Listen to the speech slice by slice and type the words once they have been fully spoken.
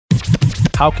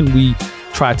How can we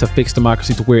try to fix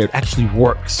democracy to where it actually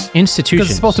works? Institutions. Because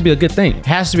it's supposed to be a good thing. It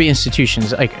has to be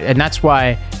institutions. And that's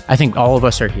why I think all of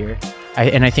us are here.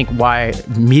 And I think why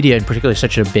media in particular is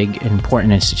such a big,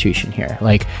 important institution here.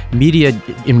 Like, media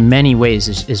in many ways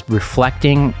is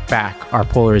reflecting back our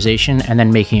polarization and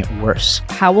then making it worse.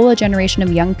 How will a generation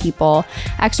of young people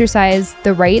exercise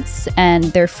the rights and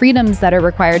their freedoms that are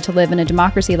required to live in a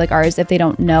democracy like ours if they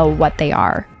don't know what they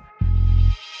are?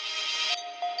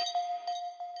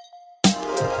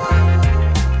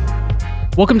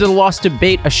 Welcome to The Lost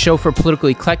Debate, a show for political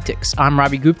eclectics. I'm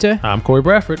Robbie Gupta. I'm Corey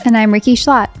Bradford. And I'm Ricky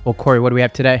Schlott. Well, Corey, what do we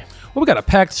have today? Well, we got a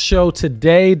packed show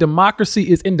today.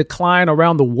 Democracy is in decline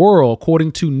around the world,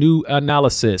 according to new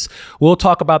analysis. We'll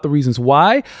talk about the reasons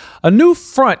why. A new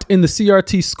front in the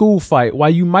CRT school fight, why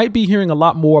you might be hearing a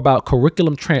lot more about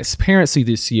curriculum transparency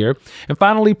this year. And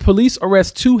finally, police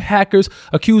arrest 2 hackers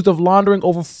accused of laundering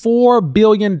over $4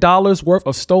 billion worth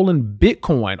of stolen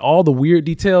Bitcoin. All the weird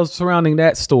details surrounding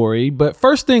that story. But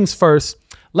first things first.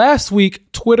 Last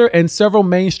week, Twitter and several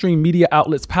mainstream media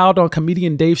outlets piled on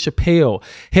comedian Dave Chappelle.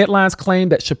 Headlines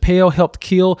claimed that Chappelle helped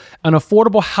kill an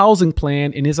affordable housing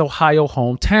plan in his Ohio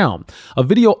hometown. A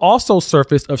video also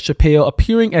surfaced of Chappelle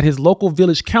appearing at his local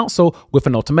village council with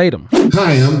an ultimatum.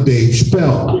 Hi, I'm Dave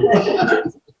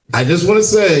Chappelle. I just want to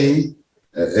say,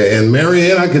 and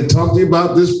Marianne, I can talk to you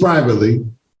about this privately.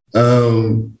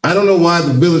 I don't know why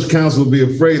the village council would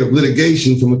be afraid of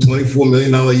litigation from a $24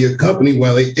 million a year company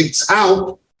while they X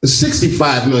out a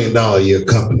 $65 million a year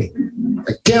company.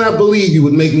 I cannot believe you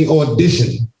would make me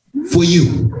audition for you.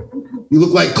 You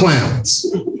look like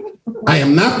clowns. I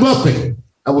am not bluffing.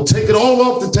 I will take it all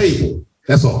off the table.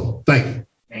 That's all. Thank you.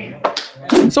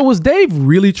 So was Dave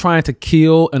really trying to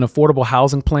kill an affordable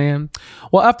housing plan?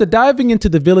 Well, after diving into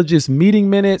the village's meeting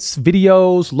minutes,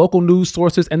 videos, local news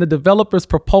sources, and the developer's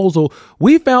proposal,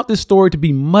 we found this story to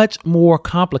be much more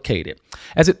complicated.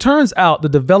 As it turns out, the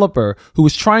developer, who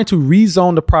was trying to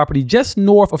rezone the property just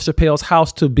north of Chappelle's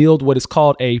house to build what is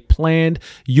called a planned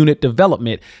unit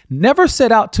development, never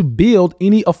set out to build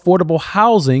any affordable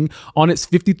housing on its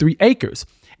 53 acres.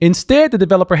 Instead, the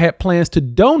developer had plans to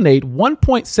donate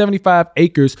 1.75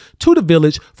 acres to the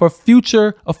village for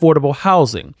future affordable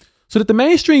housing. So did the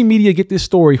mainstream media get this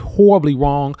story horribly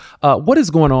wrong? What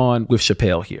is going on with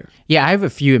Chappelle here? Yeah, I have a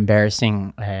few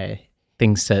embarrassing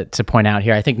things to point out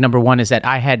here. I think number one is that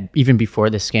I had, even before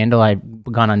this scandal, I'd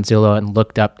gone on Zillow and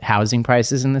looked up housing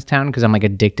prices in this town because I'm like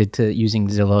addicted to using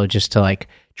Zillow just to like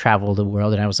travel the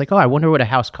world. And I was like, oh, I wonder what a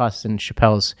house costs in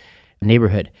Chappelle's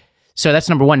neighborhood. So that's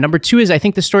number one. Number two is I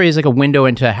think the story is like a window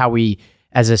into how we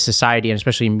as a society and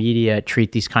especially media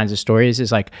treat these kinds of stories.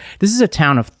 Is like, this is a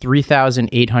town of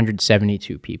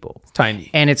 3,872 people.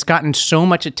 Tiny. And it's gotten so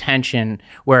much attention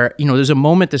where, you know, there's a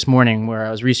moment this morning where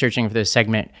I was researching for this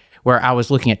segment where I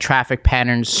was looking at traffic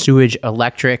patterns, sewage,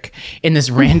 electric in this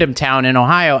random town in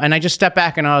Ohio. And I just stepped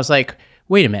back and I was like,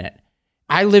 wait a minute.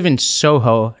 I live in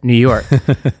Soho, New York,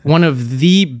 one of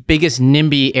the biggest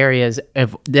NIMBY areas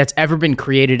that's ever been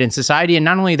created in society. And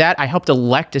not only that, I helped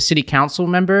elect a city council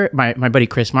member, my buddy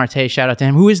Chris Marte, shout out to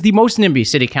him, who is the most NIMBY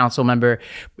city council member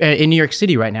in New York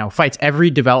City right now, fights every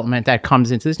development that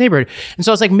comes into this neighborhood. And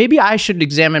so I was like, maybe I should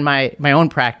examine my own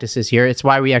practices here. It's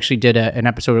why we actually did an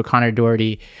episode with Connor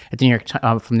Doherty at the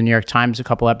from the New York Times a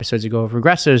couple episodes ago of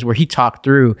Regressives, where he talked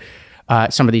through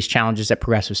some of these challenges that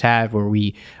progressives have, where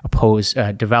we oppose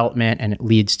development and it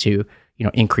leads to, you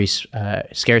know, increased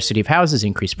scarcity of houses,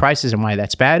 increased prices, and why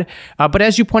that's bad. But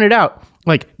as you pointed out,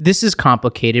 like, this is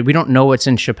complicated. We don't know what's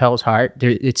in Chappelle's heart.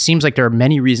 It seems like there are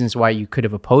many reasons why you could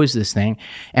have opposed this thing.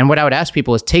 And what I would ask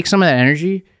people is take some of that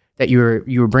energy that you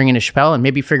were bringing to Chappelle and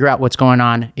maybe figure out what's going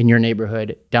on in your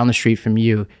neighborhood down the street from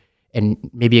you and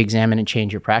maybe examine and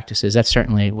change your practices. That's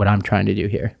certainly what I'm trying to do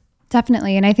here.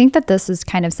 Definitely. And I think that this is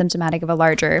kind of symptomatic of a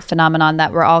larger phenomenon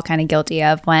that we're all kind of guilty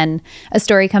of when a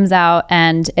story comes out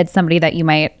and it's somebody that you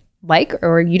might like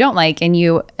or you don't like, and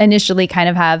you initially kind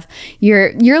of have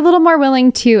you're a little more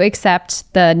willing to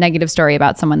accept the negative story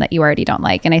about someone that you already don't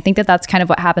like. And I think that that's kind of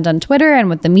what happened on Twitter and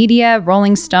with the media.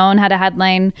 Rolling Stone had a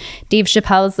headline, Dave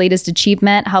Chappelle's latest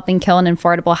achievement, helping kill an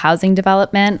affordable housing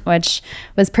development, which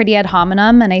was pretty ad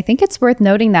hominem. And I think it's worth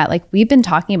noting that, like, we've been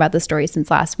talking about this story since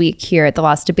last week here at The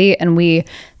Lost Debate, and we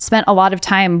spent a lot of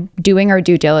time doing our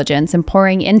due diligence and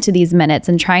pouring into these minutes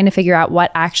and trying to figure out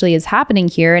what actually is happening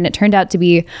here. And it turned out to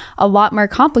be a lot more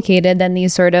complicated than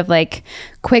these sort of like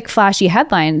quick, flashy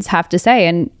headlines have to say.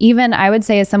 And even I would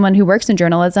say, as someone who works in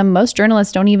journalism, most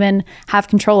journalists don't even have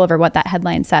control over what that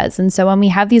headline says. And so when we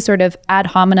have these sort of ad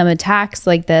hominem attacks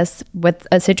like this with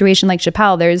a situation like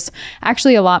Chappelle, there's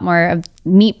actually a lot more of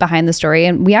meat behind the story.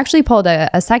 And we actually pulled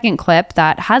a second clip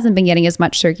that hasn't been getting as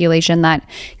much circulation that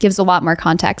gives a lot more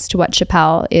context to what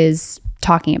Chappelle is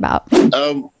talking about.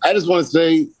 I just want to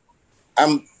say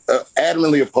I'm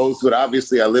adamantly opposed to it.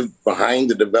 Obviously, I live behind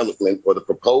the development or the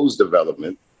proposed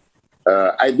development.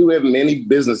 I do have many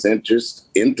business interests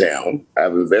in town.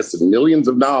 I've invested millions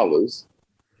of dollars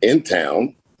in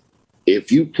town.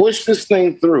 If you push this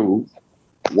thing through,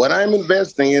 what I'm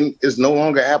investing in is no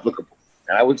longer applicable.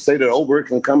 And I would say that Oberg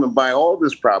can come and buy all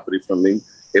this property from me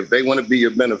if they want to be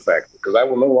a benefactor, because I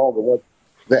will no longer want.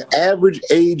 The average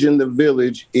age in the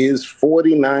village is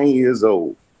 49 years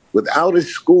old. Without a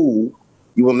school,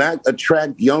 you will not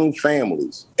attract young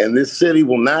families. And this city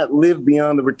will not live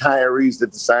beyond the retirees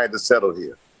that decide to settle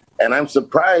here. And I'm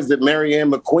surprised that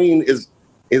Marianne McQueen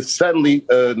is suddenly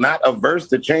not averse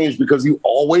to change, because you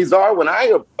always are when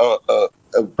I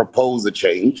propose a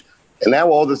change. And now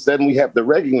all of a sudden we have to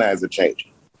recognize the change.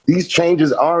 These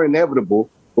changes are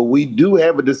inevitable, but we do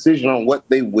have a decision on what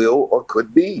they will or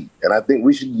could be. And I think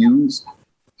we should use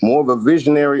more of a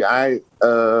visionary eye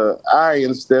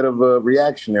instead of a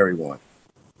reactionary one,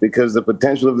 because the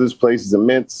potential of this place is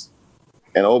immense,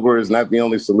 and Oberg is not the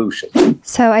only solution.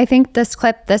 So I think this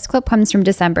clip comes from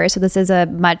December. So this is a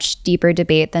much deeper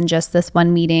debate than just this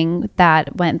one meeting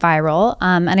that went viral.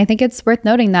 And I think it's worth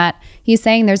noting that he's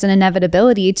saying there's an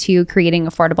inevitability to creating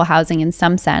affordable housing in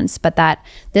some sense, but that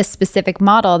this specific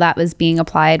model that was being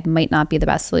applied might not be the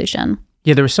best solution.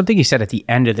 Yeah, there was something he said at the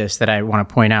end of this that I want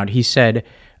to point out. He said,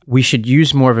 we should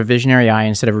use more of a visionary eye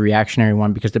instead of a reactionary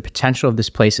one, because the potential of this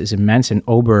place is immense, and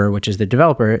Oberg, which is the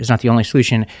developer, is not the only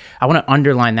solution. I want to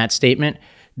underline that statement.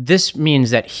 This means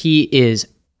that he is,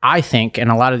 I think, and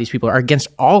a lot of these people are against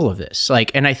all of this.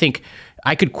 And I think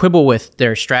I could quibble with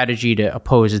their strategy to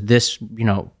oppose this,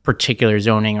 particular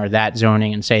zoning or that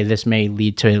zoning and say this may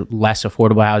lead to less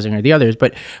affordable housing or the others.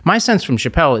 But my sense from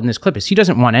Chappelle in this clip is he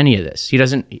doesn't want any of this.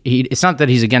 It's not that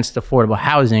he's against affordable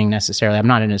housing necessarily. I'm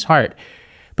not in his heart.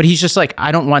 But he's just like,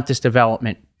 I don't want this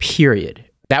development, period.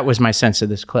 That was my sense of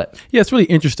this clip. Yeah, it's really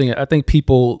interesting. I think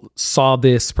people saw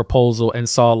this proposal and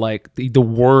saw like the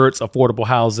words affordable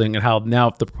housing, and how now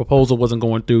if the proposal wasn't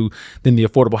going through, then the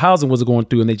affordable housing wasn't going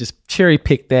through, and they just cherry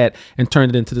picked that and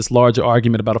turned it into this larger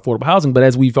argument about affordable housing. But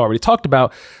as we've already talked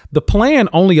about, the plan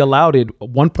only allowed it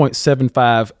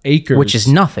 1.75 acres. Which is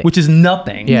nothing.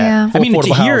 Yeah. I mean,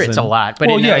 to hear it's a lot, but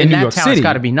in that New York town City, it's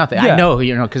got to be nothing. Yeah. I know,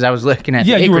 because I was looking at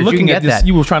the acres. You were looking at this. That.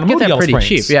 You were trying to get move that Yellow pretty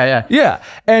Springs. cheap. Yeah. Yeah.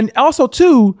 And also,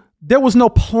 too, there was no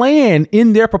plan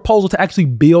in their proposal to actually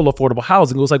build affordable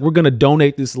housing. It was like, we're going to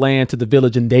donate this land to the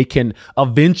village and they can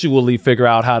eventually figure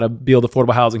out how to build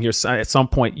affordable housing here at some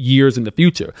point years in the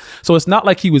future. So it's not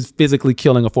like he was physically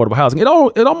killing affordable housing. It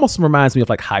almost reminds me of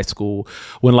like high school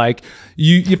when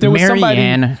if there was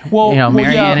Marianne, somebody,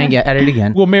 Marianne at it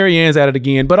again. Well, Marianne's at it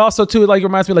again, but also too, it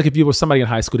reminds me if you were somebody in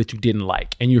high school that you didn't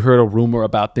like and you heard a rumor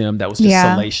about them that was just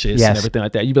salacious and everything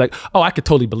like that. You'd be like, oh, I could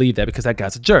totally believe that because that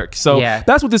guy's a jerk. So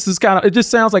that's what this is kind of. It just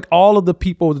sounds like all of the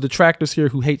people, the detractors here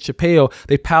who hate Chappelle,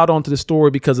 they piled onto the story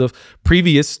because of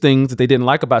previous things that they didn't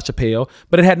like about Chappelle,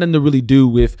 but it had nothing to really do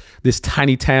with this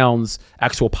tiny town's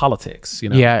actual politics.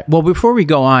 Yeah. Well, before we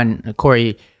go on,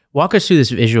 Corey, walk us through this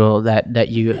visual that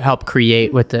you helped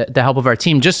create with the help of our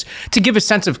team, just to give a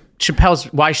sense of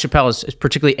why Chappelle is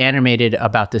particularly animated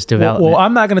about this development. Well,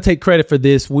 I'm not going to take credit for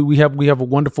this. We have a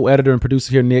wonderful editor and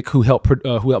producer here, Nick, who helped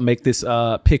make this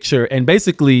picture, and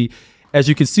basically, as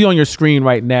you can see on your screen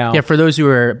right now. Yeah, for those who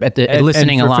are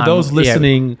listening along. For those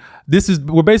listening,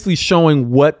 we're basically showing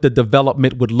what the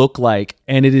development would look like.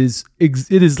 And it is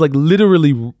like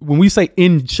literally, when we say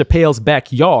in Chappelle's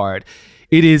backyard,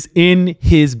 it is in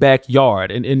his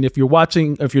backyard. And if you're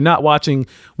not watching,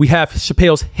 we have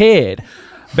Chappelle's head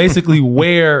basically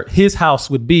where his house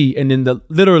would be. And then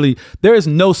literally there is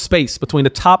no space between the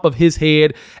top of his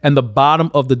head and the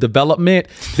bottom of the development.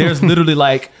 There's literally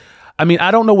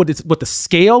I don't know what the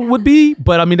scale would be,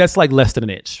 but that's like less than an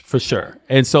inch for sure.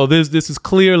 And so this is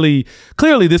clearly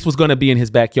this was going to be in his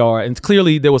backyard, and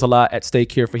clearly there was a lot at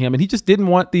stake here for him, and he just didn't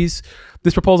want this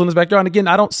proposal in his backyard. And again,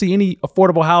 I don't see any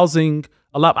affordable housing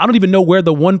a lot. I don't even know where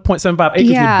the 1.75 acres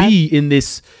would be in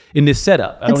this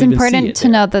setup. It's important to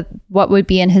know that what would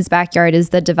be in his backyard is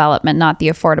the development, not the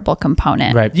affordable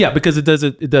component. Right. Yeah, because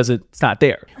it's not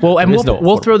there. Well, and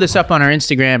we'll throw this up on our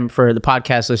Instagram for the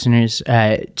podcast listeners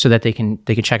so that they can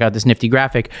check out this nifty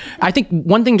graphic. I think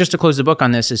one thing just to close the book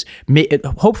on this is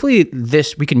hopefully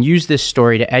we can use this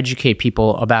story to educate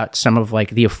people about some of like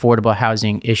the affordable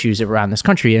housing issues around this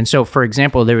country. And so, for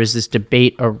example, there was this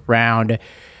debate around,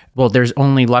 well, there's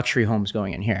only luxury homes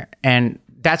going in here. And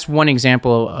that's one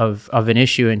example of an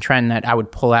issue and trend that I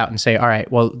would pull out and say, all right,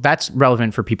 well, that's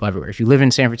relevant for people everywhere. If you live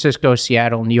in San Francisco,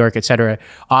 Seattle, New York, et cetera,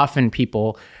 often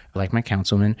people, like my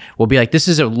councilman, will be like, this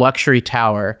is a luxury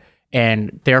tower,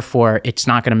 and therefore it's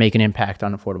not going to make an impact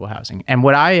on affordable housing. And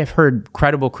what I have heard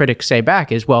credible critics say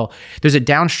back is, well, there's a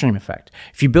downstream effect.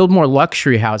 If you build more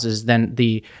luxury houses, then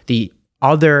the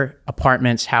other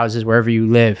apartments, houses, wherever you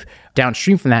live,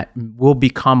 downstream from that will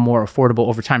become more affordable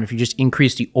over time if you just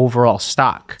increase the overall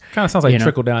stock. Kind of sounds like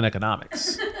trickle-down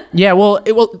economics. Yeah, well,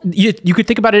 you could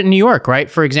think about it in New York, right?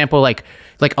 For example, like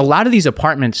a lot of these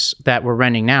apartments that we're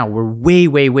renting now were way,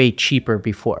 way, way cheaper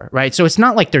before, right? So it's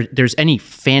not like there's any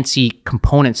fancy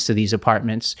components to these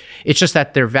apartments. It's just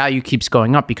that their value keeps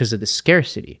going up because of the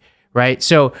scarcity. Right.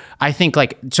 So I think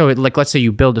let's say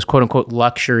you build this quote unquote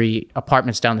luxury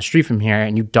apartments down the street from here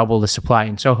and you double the supply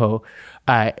in Soho,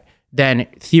 then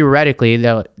theoretically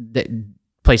the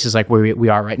places like where we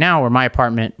are right now, where my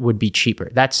apartment would be cheaper.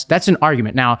 That's an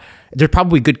argument. Now, there's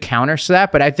probably good counters to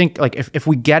that, but I think like if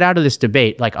we get out of this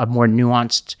debate, like a more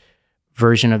nuanced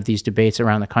version of these debates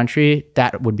around the country,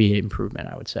 that would be an improvement,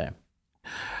 I would say.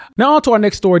 Now on to our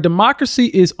next story. Democracy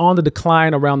is on the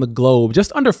decline around the globe.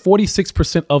 Just under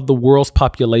 46% of the world's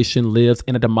population lives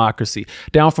in a democracy,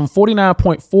 down from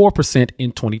 49.4%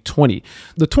 in 2020.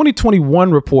 The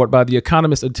 2021 report by the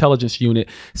Economist Intelligence Unit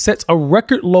sets a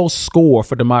record low score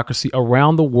for democracy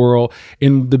around the world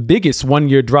in the biggest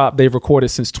one-year drop they've recorded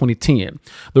since 2010.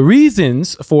 The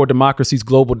reasons for democracy's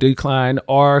global decline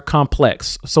are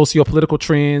complex: socio-political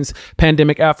trends,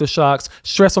 pandemic aftershocks,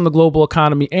 stress on the global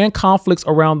economy, and conflicts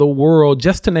around the world,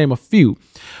 just to name a few.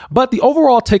 But the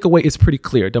overall takeaway is pretty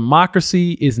clear.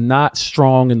 Democracy is not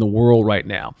strong in the world right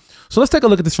now. So let's take a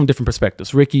look at this from different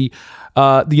perspectives. Ricky,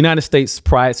 the United States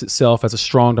prides itself as a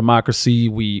strong democracy.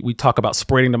 We talk about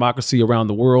spreading democracy around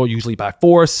the world, usually by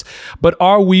force. But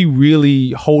are we really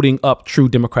holding up true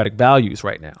democratic values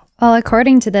right now? Well,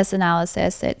 according to this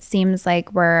analysis, it seems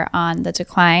like we're on the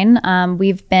decline.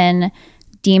 We've been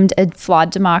deemed a flawed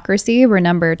democracy. We're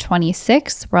number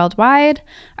 26 worldwide.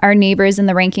 Our neighbors in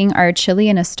the ranking are Chile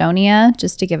and Estonia,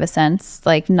 just to give a sense.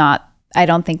 I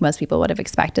don't think most people would have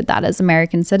expected that as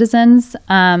American citizens.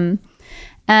 And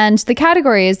the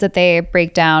categories that they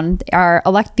break down are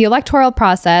the electoral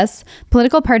process,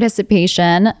 political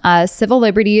participation, civil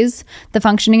liberties, the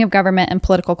functioning of government, and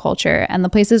political culture. And the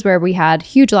places where we had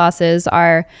huge losses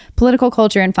are political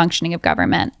culture and functioning of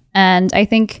government. And I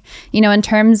think, in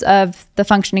terms of the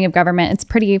functioning of government, it's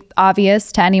pretty obvious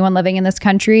to anyone living in this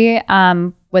country,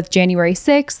 with January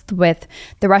 6th, with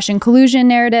the Russian collusion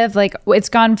narrative. It's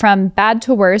gone from bad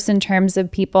to worse in terms of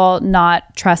people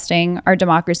not trusting our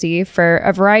democracy for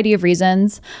a variety of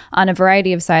reasons on a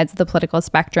variety of sides of the political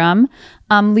spectrum.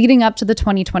 Leading up to the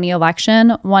 2020 election,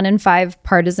 1 in 5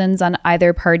 partisans on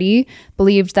either party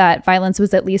believed that violence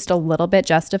was at least a little bit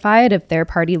justified if their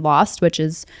party lost, which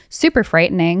is super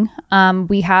frightening.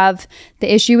 We have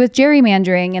the issue with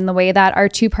gerrymandering and the way that our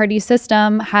two-party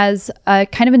system has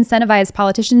kind of incentivized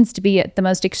politicians to be at the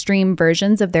most extreme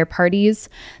versions of their parties.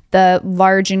 The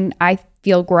large and I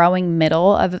feel growing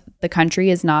middle of the country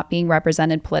is not being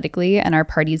represented politically, and our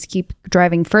parties keep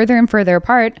driving further and further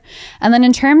apart. And then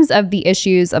in terms of the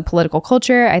issues of political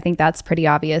culture, I think that's pretty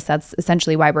obvious. That's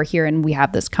essentially why we're here and we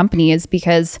have this company, is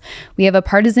because we have a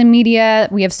partisan media,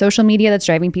 we have social media that's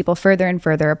driving people further and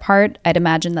further apart. I'd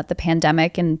imagine that the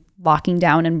pandemic and locking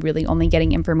down and really only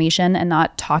getting information and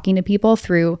not talking to people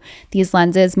through these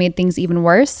lenses made things even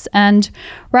worse. And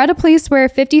we're at a place where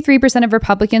 53% of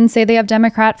Republicans say they have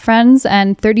Democrat friends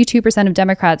and 32% of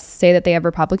Democrats say that they have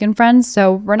Republican friends.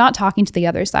 So we're not talking to the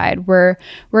other side. We're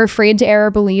afraid to air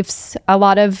our beliefs. A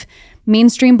lot of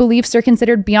mainstream beliefs are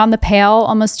considered beyond the pale.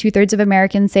 Almost 2/3 of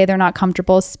Americans say they're not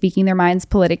comfortable speaking their minds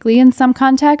politically in some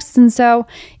contexts. And so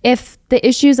if the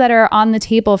issues that are on the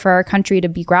table for our country to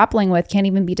be grappling with can't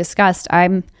even be discussed,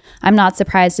 I'm not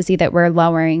surprised to see that we're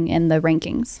lowering in the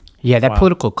rankings. Yeah, that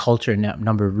political culture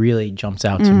number really jumps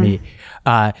out to me.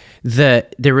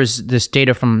 There was this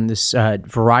data from this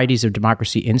Varieties of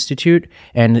Democracy Institute,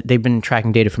 and they've been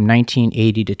tracking data from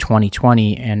 1980 to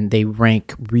 2020, and they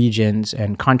rank regions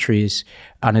and countries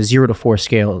on a 0 to 4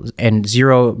 scale. And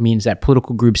 0 means that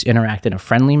political groups interact in a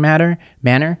friendly manner,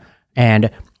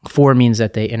 and 4 means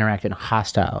that they interact in a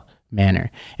hostile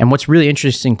manner. And what's really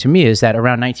interesting to me is that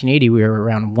around 1980, we were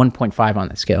around 1.5 on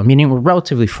that scale, meaning we're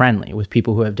relatively friendly with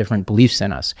people who have different beliefs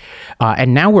than us.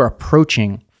 And now we're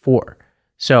approaching 4.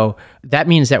 So that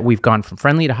means that we've gone from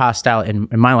friendly to hostile in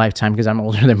my lifetime, because I'm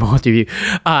older than both of you.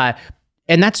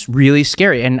 And that's really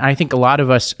scary. And I think a lot of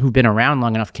us who've been around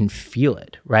long enough can feel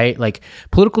it, right? Like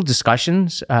political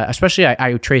discussions, especially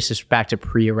I trace this back to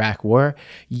pre-Iraq war,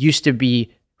 used to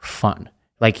be fun.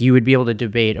 Like you would be able to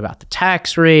debate about the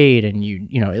tax rate, and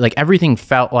you know, like everything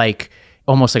felt like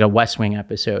almost like a West Wing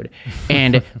episode.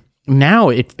 And now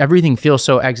everything feels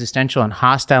so existential and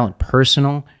hostile and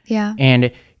personal. Yeah.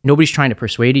 And nobody's trying to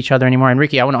persuade each other anymore. And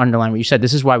Ricky, I want to underline what you said.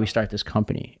 This is why we start this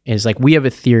company, is like we have a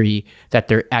theory that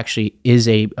there actually is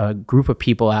a group of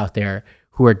people out there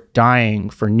who are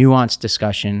dying for nuanced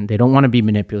discussion. They don't want to be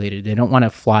manipulated. They don't want to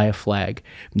fly a flag.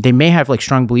 They may have like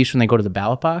strong beliefs when they go to the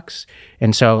ballot box.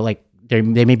 And so like,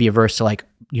 they may be averse to like,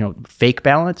 you know, fake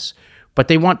ballots, but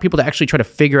they want people to actually try to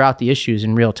figure out the issues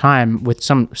in real time with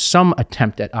some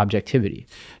attempt at objectivity.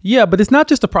 Yeah, but it's not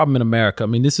just a problem in America. I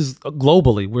mean, this is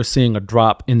globally, we're seeing a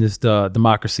drop in this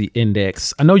democracy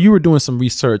index. I know you were doing some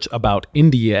research about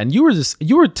India, and you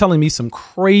were telling me some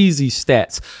crazy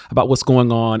stats about what's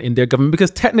going on in their government,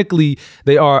 because technically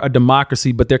they are a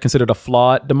democracy, but they're considered a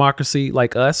flawed democracy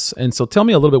like us. And so tell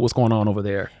me a little bit what's going on over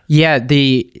there. Yeah,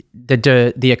 the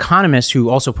economist who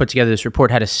also put together this report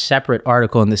had a separate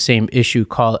article in the same issue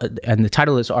and the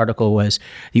title of this article was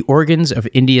 "The Organs of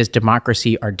India's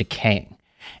Democracy Are Decaying."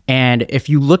 And if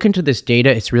you look into this data,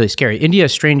 it's really scary. India,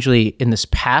 strangely, in this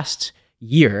past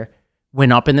year,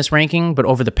 went up in this ranking, but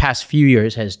over the past few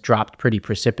years has dropped pretty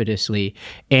precipitously.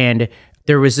 And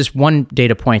there was this one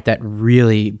data point that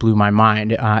really blew my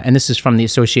mind, and this is from the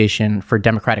Association for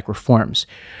Democratic Reforms.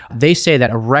 They say that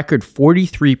a record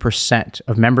 43%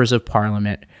 of members of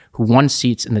parliament who won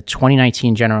seats in the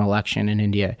 2019 general election in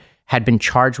India had been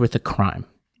charged with a crime.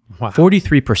 Wow.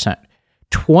 43%.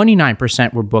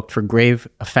 29% were booked for grave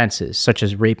offenses such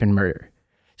as rape and murder.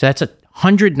 So that's a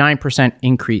 109%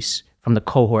 increase from the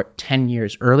cohort 10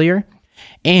 years earlier.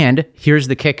 And here's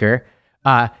the kicker.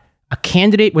 A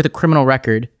candidate with a criminal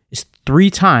record is 3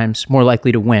 times more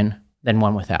likely to win than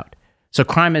one without. So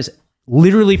crime is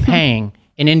literally paying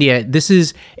in India. This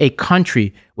is a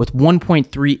country with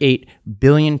 1.38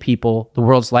 billion people, the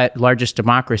world's largest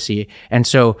democracy. And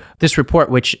so this report,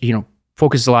 which, you know,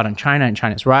 focuses a lot on China and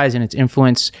China's rise and its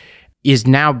influence, is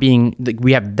now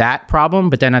we have that problem,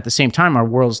 but then at the same time, our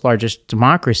world's largest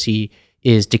democracy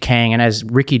is decaying. And as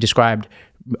Ricky described,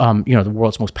 the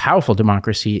world's most powerful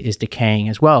democracy is decaying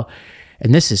as well.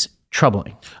 And this is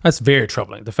troubling. That's very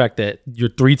troubling. The fact that you're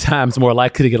 3 times more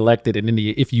likely to get elected in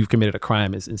India if you've committed a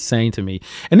crime is insane to me.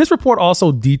 And this report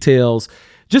also details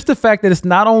just the fact that it's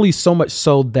not only so much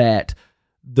so that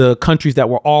the countries that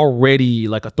were already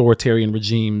like authoritarian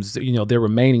regimes, you know, they're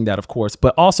remaining that, of course,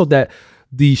 but also that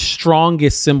the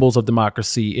strongest symbols of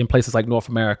democracy in places like North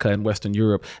America and Western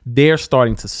Europe, they're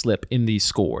starting to slip in these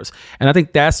scores. And I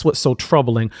think that's what's so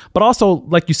troubling. But also,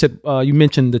 like you said, you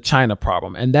mentioned the China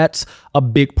problem. And that's a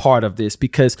big part of this,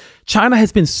 because China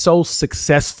has been so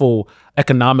successful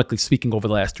economically speaking over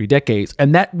the last 3 decades.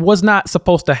 And that was not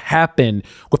supposed to happen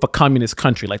with a communist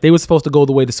country. Like, they were supposed to go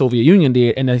the way the Soviet Union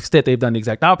did. And instead, they've done the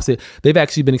exact opposite. They've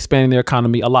actually been expanding their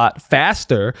economy a lot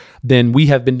faster than we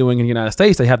have been doing in the United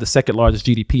States. They have the 2nd largest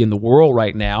GDP in the world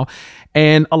right now.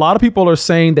 And a lot of people are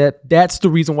saying that that's the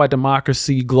reason why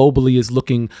democracy globally is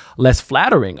looking less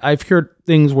flattering. I've heard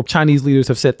things where Chinese leaders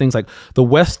have said things like the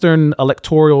Western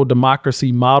electoral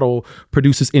democracy model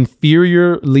produces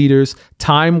inferior leaders,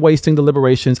 time-wasting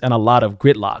deliberations, and a lot of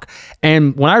gridlock.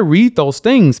 And when I read those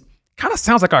things, kind of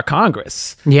sounds like our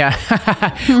Congress. Yeah.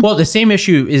 Well, the same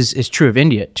issue is true of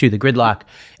India too, the gridlock,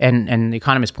 and the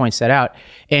Economist points that out.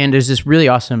 And there's this really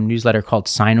awesome newsletter called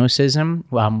Sinocism,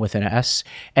 with an S,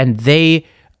 and they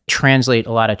translate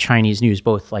a lot of Chinese news,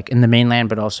 both like in the mainland,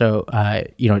 but also,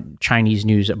 Chinese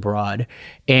news abroad.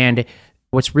 And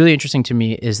what's really interesting to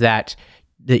me is that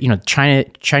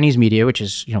Chinese media, which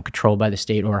is, controlled by the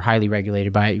state or highly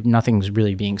regulated by, nothing's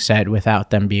really being said without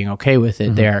them being okay with it.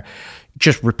 Mm-hmm. They're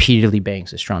just repeatedly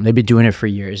bangs this drum. They've been doing it for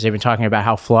years. They've been talking about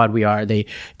how flawed we are. They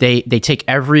take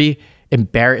every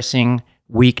embarrassing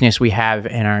weakness we have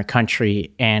in our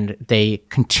country and they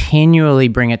continually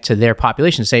bring it to their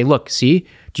population. Say, look, see,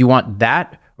 do you want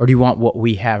that or do you want what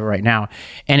we have right now?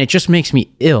 And it just makes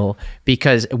me ill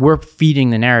because we're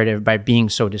feeding the narrative by being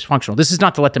so dysfunctional. This is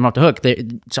not to let them off the hook.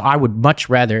 So I would much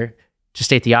rather, to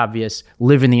state the obvious,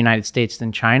 live in the United States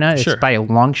than China. It's by a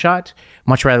long shot.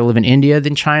 Much rather live in India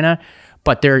than China.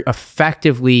 But they're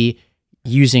effectively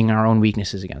using our own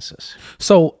weaknesses against us.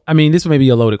 So, I mean, this may be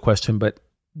a loaded question, but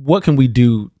what can we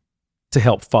do to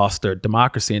help foster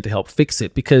democracy and to help fix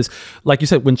it? Because like you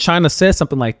said, when China says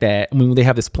something like that, I mean, when they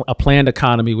have this a planned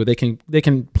economy where they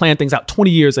can plan things out 20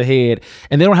 years ahead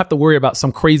and they don't have to worry about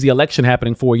some crazy election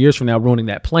happening 4 years from now ruining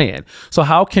that plan. So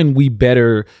how can we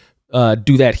better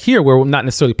do that here, where we're not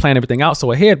necessarily plan everything out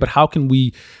so ahead, but how can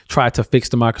we try to fix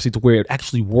democracy to where it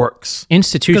actually works?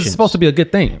 Institutions. Because it's supposed to be a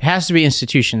good thing. It has to be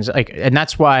institutions. And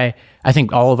that's why I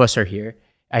think all of us are here.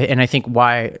 And I think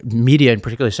why media in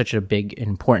particular is such a big,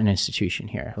 important institution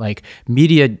here. Like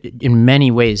media in many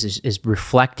ways is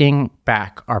reflecting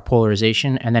back our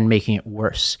polarization and then making it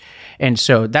worse. And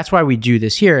so that's why we do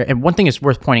this here. And one thing that's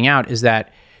worth pointing out is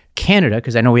that Canada,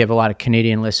 because I know we have a lot of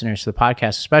Canadian listeners to the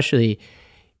podcast especially,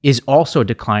 is also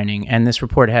declining. And this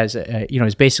report has,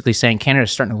 is basically saying Canada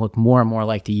is starting to look more and more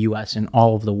like the US in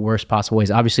all of the worst possible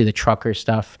ways. Obviously, the trucker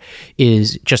stuff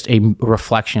is just a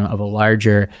reflection of a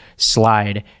larger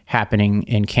slide happening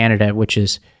in Canada, which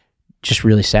is just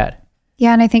really sad.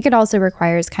 Yeah, and I think it also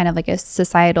requires kind of like a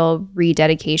societal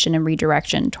rededication and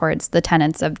redirection towards the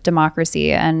tenets of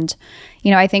democracy. And,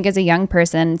 I think as a young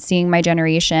person, seeing my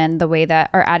generation, the way that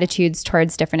our attitudes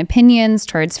towards different opinions,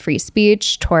 towards free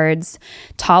speech, towards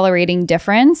tolerating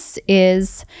difference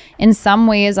is in some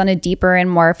ways on a deeper and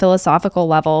more philosophical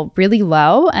level really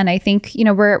low. And I think,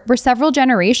 we're several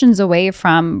generations away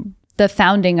from the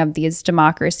founding of these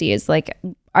democracies. Like,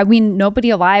 I mean, nobody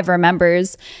alive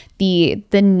remembers the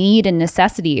need and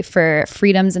necessity for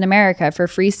freedoms in America, for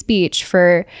free speech,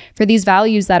 for these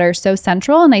values that are so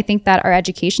central. And I think that our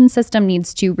education system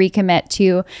needs to recommit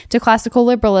to classical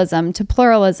liberalism, to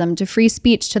pluralism, to free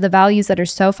speech, to the values that are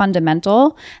so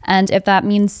fundamental. And if that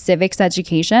means civics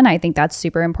education, I think that's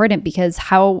super important, because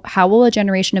how will a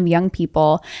generation of young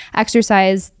people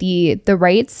exercise the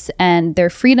rights and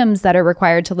their freedoms that are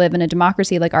required to live in a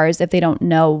democracy like ours if they don't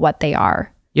know what they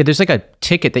are? Yeah, there's like a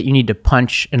ticket that you need to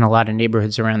punch in a lot of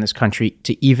neighborhoods around this country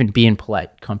to even be in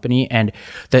polite company. And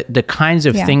the kinds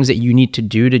of things that you need to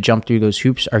do to jump through those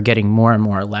hoops are getting more and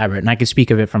more elaborate. And I can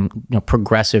speak of it from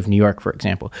progressive New York, for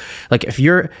example. Like if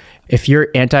you're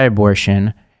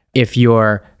anti-abortion, if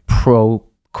you're pro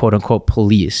quote unquote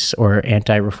police or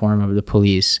anti-reform of the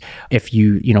police, if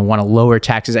you want to lower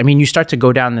taxes, I mean, you start to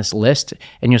go down this list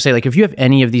and you'll say, like, if you have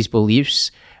any of these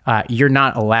beliefs, you're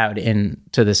not allowed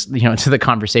into this, to the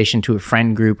conversation, to a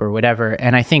friend group or whatever.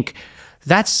 And I think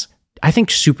that's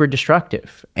super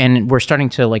destructive. And we're starting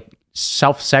to like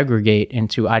self-segregate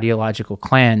into ideological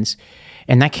clans,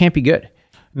 and that can't be good.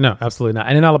 No, absolutely not.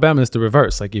 And in Alabama, it's the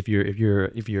reverse. Like if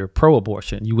you're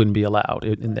pro-abortion, you wouldn't be allowed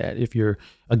in that. If you're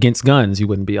against guns, you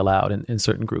wouldn't be allowed in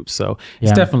certain groups. So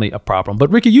it's definitely a problem. But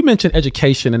Ricky, you mentioned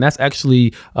education, and that's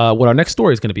actually what our next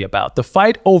story is going to be about. The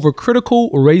fight over critical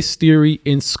race theory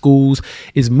in schools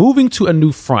is moving to a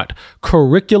new front: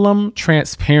 curriculum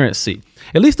transparency.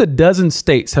 At least a dozen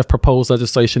states have proposed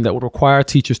legislation that would require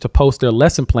teachers to post their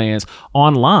lesson plans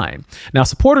online. Now,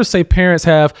 supporters say parents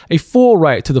have a full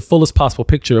right to the fullest possible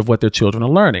picture of what their children are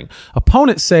learning.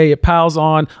 Opponents say it piles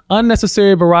on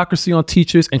unnecessary bureaucracy on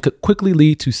teachers and could quickly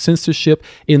lead to censorship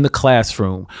in the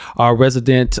classroom. Our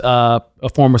resident, a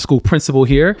former school principal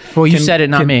here. Well, you said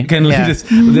it, not me. Can lead us,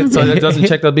 so that doesn't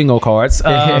check the bingo cards.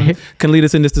 Can lead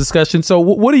us in this discussion. So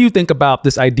what do you think about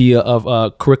this idea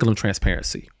of curriculum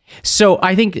transparency? So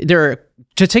I think to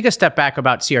take a step back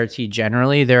about CRT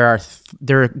generally, there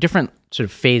are different sort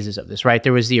of phases of this, right?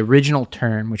 There was the original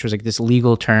term, which was like this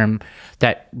legal term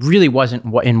that really wasn't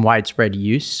in widespread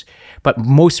use. But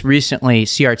most recently,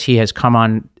 CRT has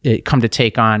come to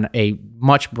take on a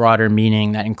much broader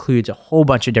meaning that includes a whole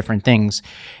bunch of different things.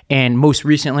 And most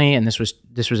recently, and this was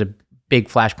a big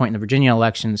flashpoint in the Virginia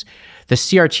elections, the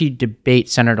CRT debate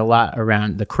centered a lot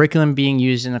around the curriculum being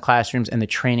used in the classrooms and the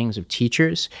trainings of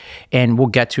teachers. And we'll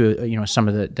get to some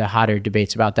of the hotter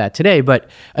debates about that today. But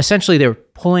essentially, they're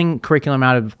pulling curriculum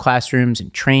out of classrooms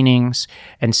and trainings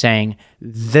and saying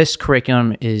this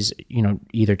curriculum is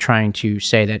either trying to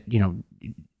say that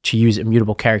to use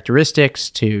immutable characteristics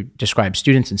to describe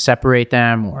students and separate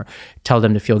them, or tell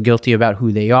them to feel guilty about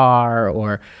who they are,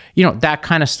 or that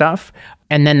kind of stuff.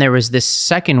 And then there was this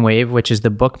second wave, which is the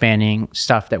book banning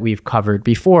stuff that we've covered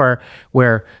before,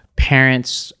 where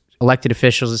parents elected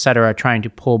officials, et cetera, are trying to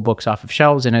pull books off of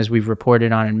shelves. And as we've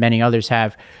reported on, and many others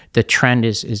have, the trend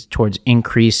is towards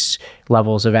increased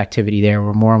levels of activity there,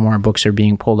 where more and more books are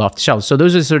being pulled off the shelves. So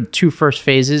those are sort of two first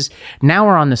phases. Now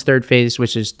we're on this third phase,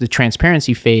 which is the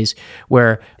transparency phase,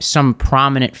 where some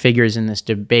prominent figures in this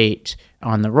debate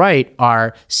on the right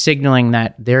are signaling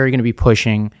that they're going to be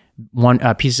pushing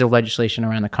pieces of legislation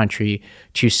around the country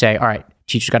to say, all right,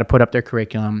 teachers got to put up their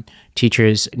curriculum.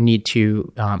 Teachers need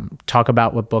to talk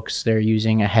about what books they're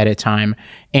using ahead of time.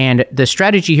 And the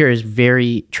strategy here is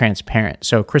very transparent.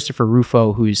 So Christopher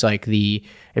Rufo, who's like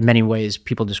in many ways,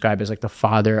 people describe as like the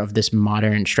father of this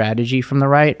modern strategy from the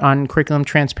right on curriculum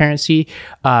transparency,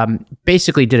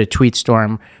 basically did a tweet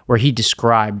storm where he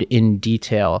described in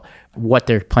detail what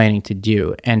they're planning to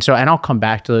do. And I'll come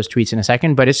back to those tweets in a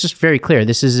second, but it's just very clear.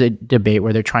 This is a debate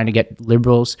where they're trying to get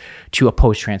liberals to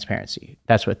oppose transparency.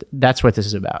 That's what this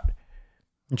is about.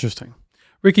 Interesting.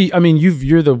 Ricky, I mean,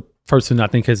 you're the person I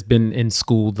think has been in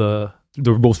school the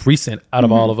most recent out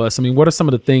of all of us. I mean, what are some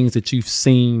of the things that you've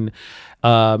seen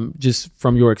just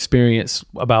from your experience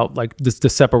about like the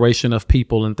separation of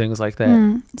people and things like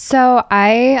that? So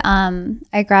I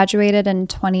graduated in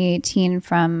 2018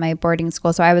 from my boarding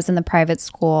school. So I was in the private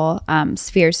school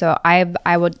sphere. So I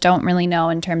don't really know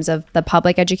in terms of the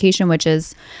public education, which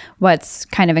is what's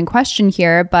kind of in question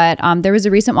here. But there was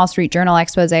a recent Wall Street Journal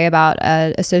expose about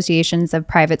associations of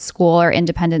private school or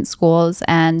independent schools.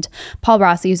 And Paul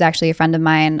Rossi, who's actually a friend of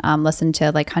mine, listened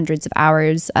to like hundreds of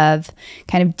hours of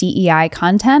kind of DEI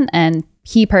content, and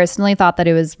he personally thought that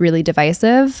it was really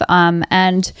divisive.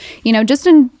 And, just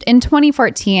in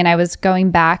 2014, I was going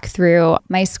back through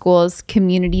my school's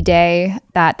community day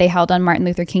that they held on Martin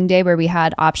Luther King Day, where we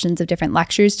had options of different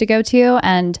lectures to go to.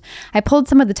 And I pulled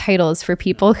some of the titles for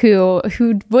people if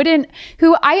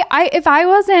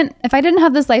I didn't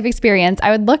have this life experience, I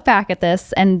would look back at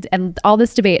this and all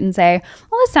this debate and say,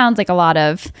 well, this sounds like a lot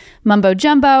of mumbo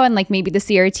jumbo, and like maybe the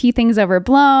CRT thing's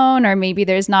overblown, or maybe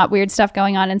there's not weird stuff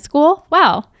going on in school.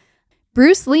 Wow.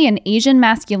 Bruce Lee and Asian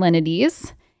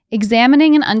Masculinities,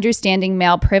 Examining and Understanding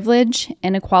Male Privilege,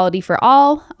 Inequality for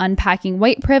All, Unpacking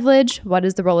White Privilege, What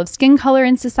is the Role of Skin Color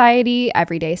in Society,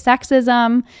 Everyday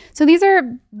Sexism. So these are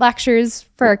lectures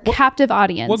for a captive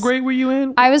audience. What grade were you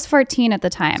in? I was 14 at the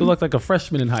time. So like a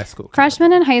freshman in high school.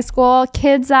 Freshman in high school,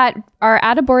 kids that are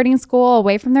at a boarding school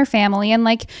away from their family. And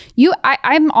like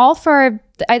I'm all for,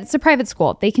 it's a private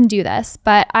school, they can do this,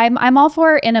 but I'm all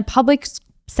for in a public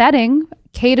setting,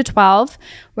 K to 12,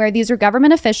 where these are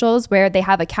government officials, where they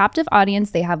have a captive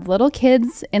audience, they have little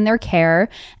kids in their care,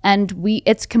 and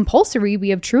it's compulsory. We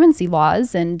have truancy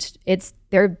laws, and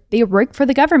they work for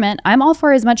the government. I'm all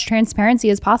for as much transparency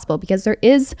as possible because there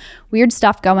is weird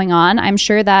stuff going on. I'm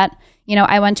sure that,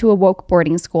 I went to a woke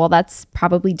boarding school. That's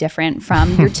probably different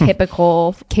from your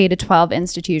typical K to 12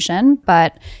 institution,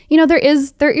 but there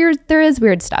is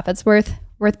weird stuff. It's worth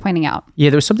pointing out.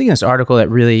 Yeah, there was something in this article that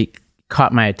really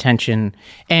caught my attention,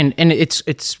 and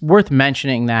it's worth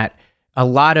mentioning that a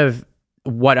lot of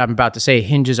what I'm about to say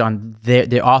hinges on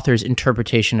the author's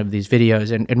interpretation of these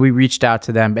videos, and we reached out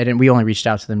to them, and we only reached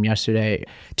out to them yesterday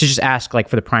to just ask like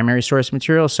for the primary source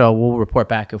material. So we'll report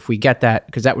back if we get that,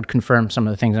 because that would confirm some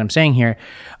of the things I'm saying here.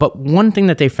 But one thing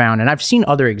that they found, and I've seen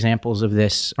other examples of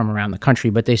this from around the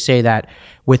country, but they say that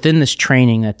within this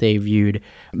training that they viewed,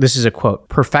 this is a quote: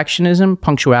 perfectionism,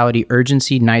 punctuality,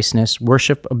 urgency, niceness,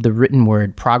 worship of the written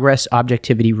word, progress,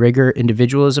 objectivity, rigor,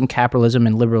 individualism, capitalism,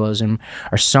 and liberalism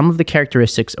are some of the characteristics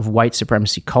of white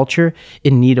supremacy culture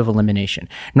in need of elimination.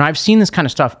 Now, I've seen this kind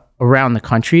of stuff around the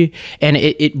country, and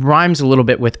it rhymes a little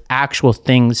bit with actual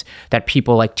things that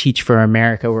people like Teach for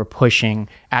America were pushing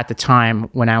at the time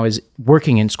when I was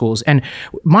working in schools. And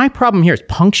my problem here is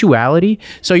punctuality.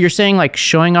 So you're saying like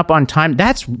showing up on time,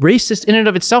 that's racist in and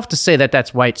of itself to say that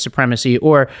that's white supremacy.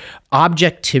 Or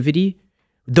objectivity,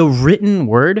 the written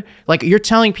word, like you're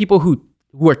telling people who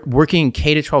are working in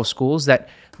K to 12 schools that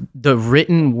the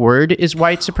written word is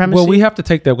white supremacy? Well, we have to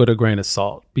take that with a grain of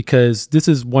salt, because this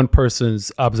is one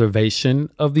person's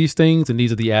observation of these things, and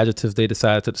these are the adjectives they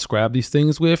decided to describe these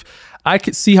things with. I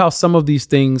could see how some of these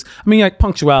things, I mean, like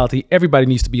punctuality, everybody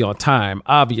needs to be on time,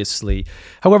 obviously.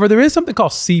 However, there is something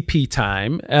called CP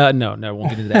time. No, I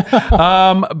won't get into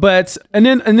that. But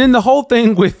then the whole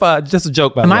thing with just a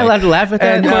joke, by the way. Am I allowed to laugh at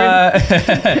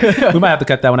that? We might have to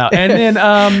cut that one out.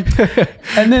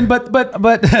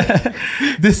 But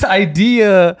this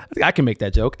idea, I can make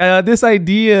that joke. This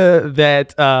idea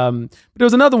that there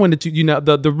was another one that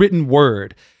the written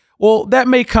word. Well, that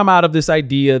may come out of this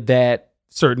idea that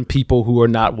certain people who are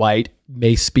not white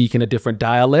may speak in a different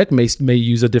dialect, may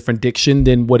use a different diction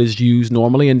than what is used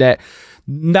normally, and that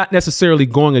not necessarily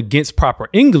going against proper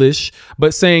English,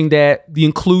 but saying that the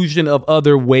inclusion of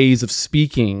other ways of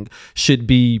speaking should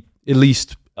be at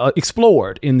least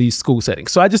explored in these school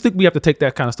settings. So I just think we have to take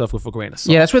that kind of stuff with a grain of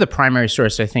salt. Yeah, that's where the primary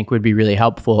source, I think, would be really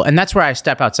helpful. And that's where I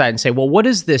step outside and say, well, what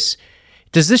is this?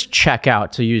 Does this check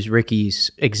out, to use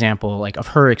Ricky's example, like of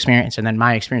her experience and then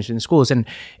my experience in schools? And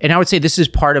I would say this is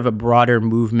part of a broader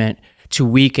movement to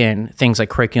weaken things like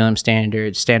curriculum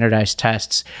standards, standardized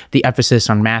tests, the emphasis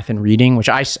on math and reading, which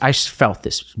I felt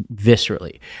this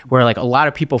viscerally, where like a lot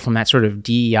of people from that sort of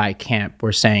DEI camp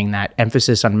were saying that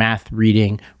emphasis on math,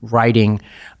 reading, writing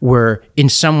were in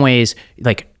some ways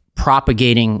like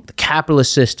propagating the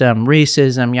capitalist system,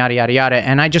 racism, yada, yada, yada.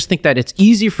 And I just think that it's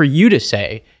easy for you to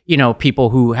say, you know, people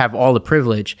who have all the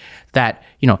privilege, that,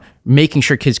 you know, making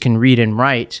sure kids can read and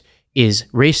write is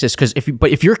racist. Because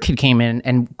if your kid came in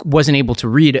and wasn't able to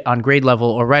read on grade level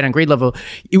or write on grade level,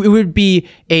 it would be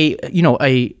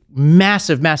a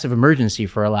massive emergency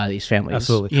for a lot of these families.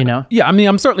 Absolutely. You know? Yeah, I mean,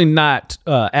 I'm certainly not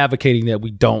advocating that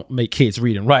we don't make kids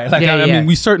read and write. Like, I mean,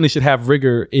 we certainly should have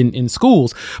rigor in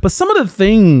schools. But some of the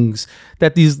things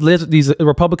that these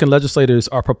Republican legislators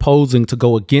are proposing to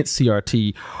go against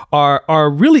CRT are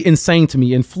really insane to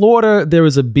me. In Florida, there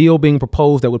is a bill being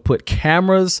proposed that would put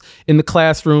cameras in the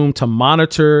classroom to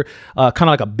monitor kind of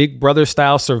like a Big Brother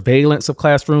style surveillance of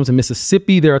classrooms. In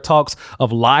Mississippi, there are talks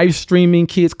of live streaming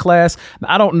kids' class. Now,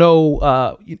 I don't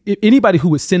know anybody who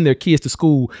would send their kids to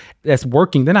school that's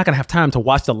working, they're not going to have time to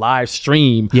watch the live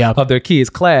stream of their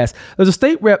kids' class. There's a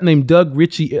state rep named Doug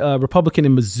Ritchie, Republican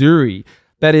in Missouri,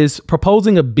 that is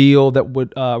proposing a bill that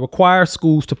would require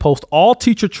schools to post all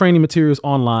teacher training materials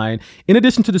online, in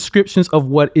addition to descriptions of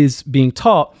what is being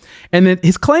taught. And then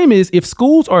his claim is if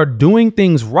schools are doing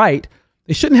things right,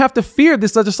 they shouldn't have to fear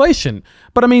this legislation.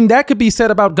 But I mean, that could be said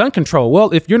about gun control.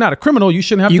 Well, if you're not a criminal, you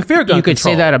shouldn't have to fear gun control. You could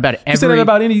say that about every. You could say that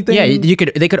about anything. Yeah,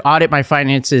 they could audit my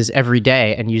finances every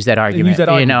day and use that argument.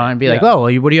 You know, and be like, oh,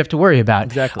 well, what do you have to worry about?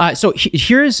 Exactly. So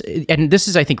here's, and this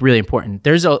is, I think, really important.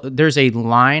 There's a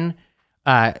line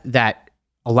that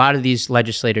a lot of these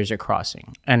legislators are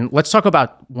crossing. And let's talk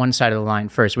about one side of the line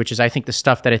first, which is, I think, the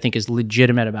stuff that I think is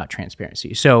legitimate about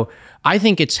transparency. So I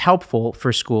think it's helpful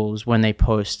for schools when they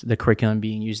post the curriculum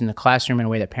being used in the classroom in a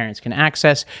way that parents can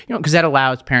access, you know, because that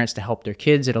allows parents to help their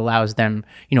kids. It allows them,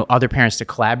 you know, other parents to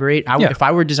collaborate. If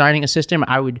I were designing a system,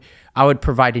 I would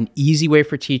provide an easy way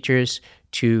for teachers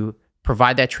to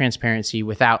provide that transparency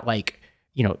without like,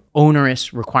 you know,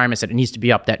 onerous requirements that it needs to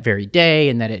be up that very day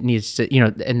and that it needs to, you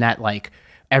know, and that like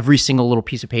every single little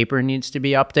piece of paper needs to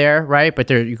be up there, right? But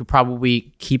you could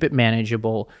probably keep it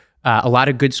manageable. A lot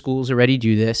of good schools already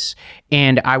do this.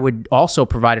 And I would also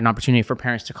provide an opportunity for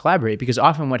parents to collaborate, because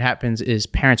often what happens is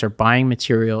parents are buying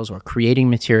materials or creating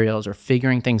materials or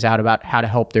figuring things out about how to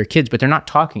help their kids, but they're not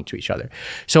talking to each other.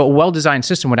 So a well-designed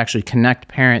system would actually connect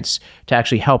parents to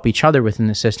actually help each other within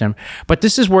the system. But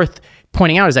this is worth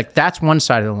pointing out, is like that's one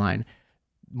side of the line.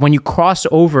 When you cross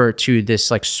over to this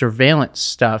like surveillance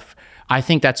stuff, I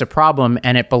think that's a problem,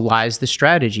 and it belies the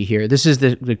strategy here. This is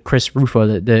the Chris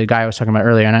Rufo, the guy I was talking about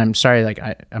earlier, and I'm sorry, like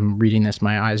I'm reading this,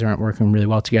 my eyes aren't working really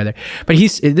well together. But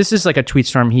this is like a tweet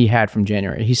storm he had from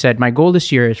January. He said, "My goal this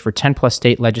year is for 10 plus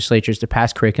state legislatures to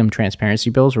pass curriculum transparency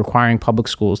bills requiring public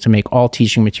schools to make all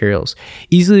teaching materials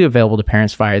easily available to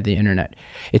parents via the internet.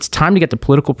 It's time to get the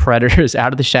political predators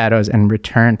out of the shadows and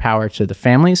return power to the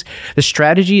families. The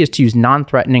strategy is to use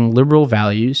non-threatening liberal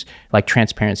values like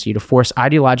transparency to force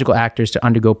ideological actors to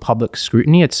undergo public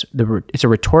scrutiny. It's a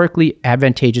rhetorically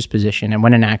advantageous position, and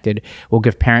when enacted, will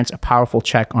give parents a powerful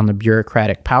check on the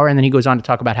bureaucratic power." And then he goes on to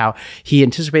talk about how he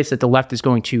anticipates that the left is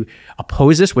going to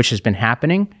oppose this, which has been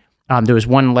happening. There was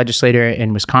one legislator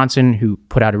in Wisconsin who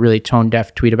put out a really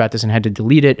tone-deaf tweet about this and had to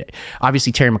delete it.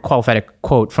 Obviously, Terry McAuliffe had a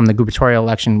quote from the gubernatorial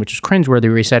election, which was cringeworthy,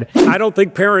 where he said, "I don't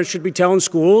think parents should be telling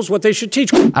schools what they should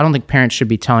teach." I don't think parents should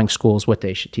be telling schools what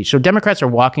they should teach. So Democrats are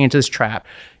walking into this trap,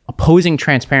 opposing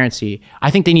transparency. I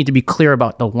think they need to be clear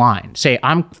about the line. Say,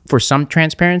 I'm for some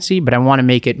transparency, but I want to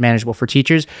make it manageable for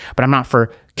teachers, but I'm not for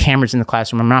cameras in the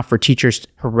classroom. I'm not for teachers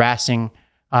harassing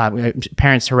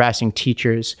parents harassing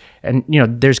teachers. And, you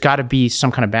know, there's got to be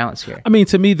some kind of balance here. I mean,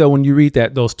 to me, though, when you read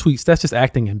those tweets, that's just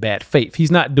acting in bad faith.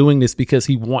 He's not doing this because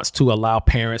he wants to allow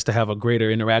parents to have a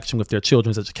greater interaction with their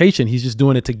children's education. He's just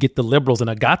doing it to get the liberals in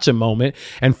a gotcha moment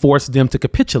and force them to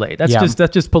capitulate. That's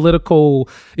just political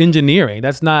engineering.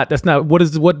 That's not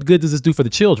what good does this do for the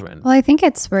children? Well, I think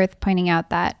it's worth pointing out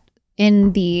that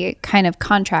in the kind of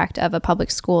contract of a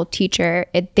public school teacher,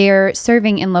 they're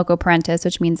serving in loco parentis,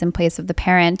 which means in place of the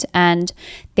parent. And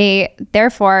they,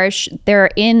 therefore, they're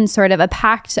in sort of a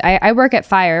pact. I work at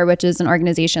FIRE, which is an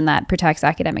organization that protects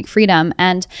academic freedom.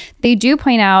 And they do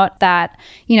point out that,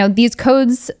 these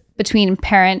codes between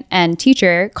parent and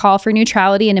teacher call for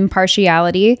neutrality and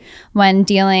impartiality when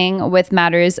dealing with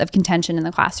matters of contention in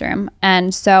the classroom.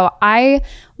 And so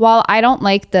while I don't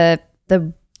like the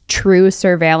true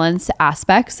surveillance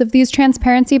aspects of these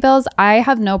transparency bills, I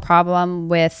have no problem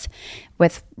with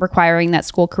requiring that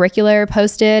school curricula are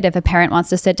posted. If a parent wants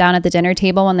to sit down at the dinner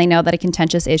table when they know that a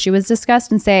contentious issue is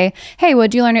discussed and say, hey,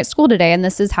 what did you learn at school today? And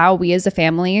this is how we as a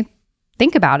family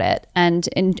think about it and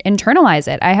internalize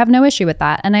it. I have no issue with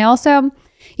that. And I also,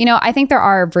 I think there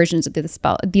are versions of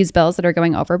these bills that are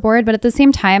going overboard, but at the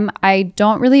same time, I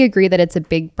don't really agree that it's a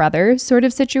big brother sort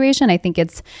of situation. I think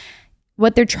it's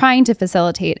what they're trying to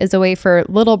facilitate is a way for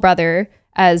little brother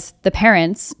as the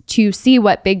parents to see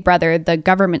what big brother, the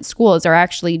government schools, are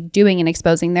actually doing and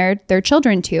exposing their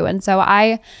children to. And so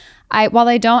I while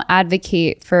I don't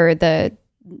advocate for the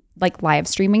live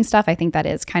streaming stuff, I think that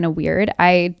is kind of weird.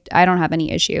 I don't have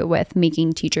any issue with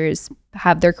making teachers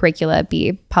have their curricula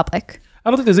be public. I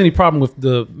don't think there's any problem with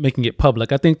making it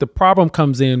public. I think the problem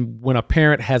comes in when a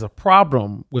parent has a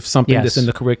problem with something that's in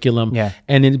the curriculum,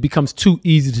 and then it becomes too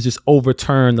easy to just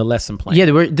overturn the lesson plan.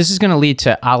 Yeah, this is going to lead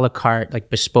to a la carte,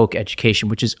 bespoke education,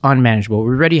 which is unmanageable. We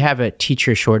already have a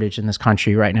teacher shortage in this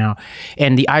country right now,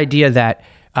 and the idea that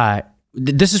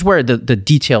this is where the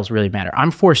details really matter.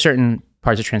 I'm for certain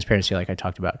parts of transparency, like I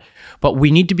talked about. But we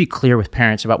need to be clear with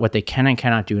parents about what they can and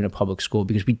cannot do in a public school,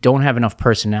 because we don't have enough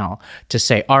personnel to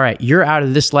say, all right, you're out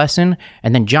of this lesson,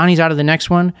 and then Johnny's out of the next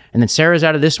one, and then Sarah's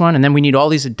out of this one, and then we need all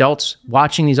these adults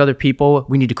watching these other people.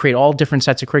 We need to create all different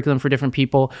sets of curriculum for different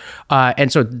people.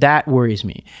 And so that worries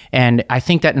me. And I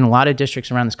think that in a lot of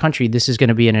districts around this country, this is going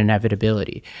to be an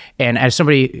inevitability. And as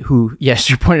somebody who, yes,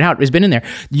 you pointed out, has been in there,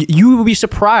 you will be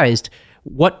surprised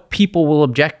what people will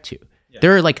object to.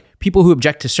 There are people who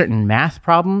object to certain math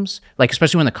problems,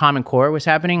 especially when the Common Core was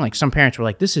happening. Some parents were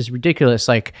like, this is ridiculous.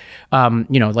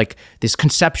 This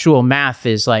conceptual math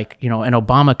is an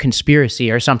Obama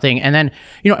conspiracy or something. And then,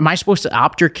 am I supposed to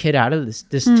opt your kid out of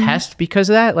this test because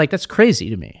of that? That's crazy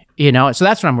to me, So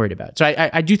that's what I'm worried about. So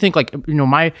I do think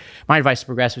my advice to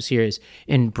progressives here is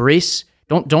embrace,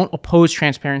 don't oppose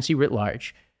transparency writ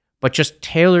large, but just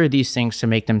tailor these things to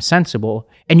make them sensible.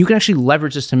 And you can actually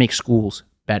leverage this to make schools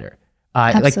better.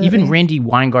 Even Randy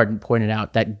Weingarten pointed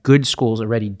out that good schools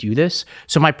already do this.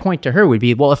 So my point to her would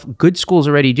be, well, if good schools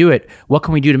already do it, what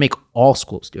can we do to make all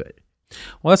schools do it?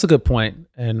 Well, that's a good point.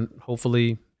 And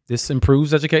hopefully this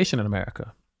improves education in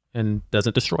America and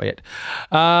doesn't destroy it.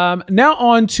 Now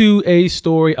on to a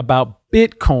story about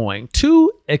Bitcoin.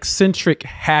 Two eccentric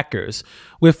hackers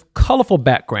with colorful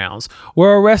backgrounds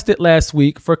were arrested last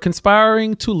week for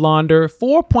conspiring to launder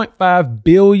 $4.5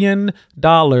 billion,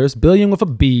 billion with a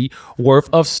B, worth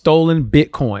of stolen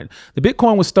Bitcoin. The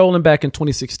Bitcoin was stolen back in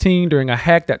 2016 during a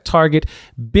hack that targeted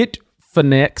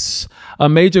Bitfinex, a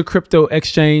major crypto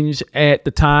exchange at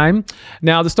the time.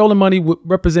 Now, the stolen money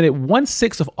represented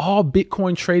 1/6 of all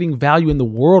Bitcoin trading value in the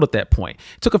world at that point.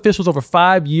 It took officials over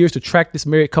 5 years to track this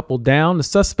married couple down. The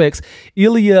suspects,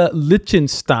 Ilya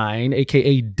Lichtenstein,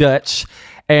 aka Dutch,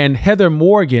 and Heather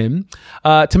Morgan.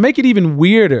 To make it even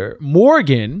weirder,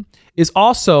 Morgan is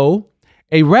also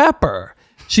a rapper.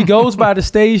 She goes by the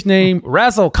stage name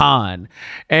Razzle Khan,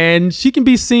 and she can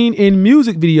be seen in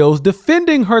music videos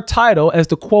defending her title as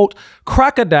the, quote,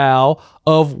 crocodile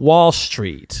of Wall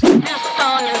Street. This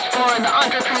song is for the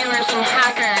entrepreneurs and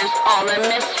hackers, all the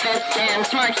misfits and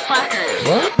smart slackers.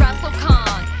 What? Razzle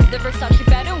Khan, the Versace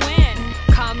better win.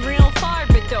 Come real far,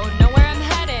 but don't know where I'm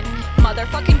heading.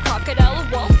 Motherfucking crocodile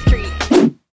of Wall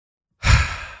Street.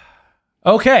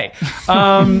 Okay.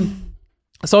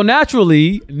 So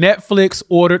naturally, Netflix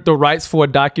ordered the rights for a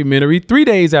documentary 3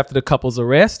 days after the couple's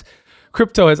arrest.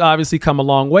 Crypto has obviously come a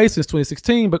long way since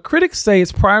 2016, but critics say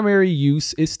its primary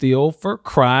use is still for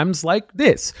crimes like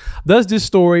this. Does this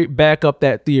story back up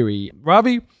that theory?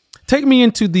 Ravi, take me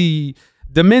into the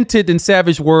demented and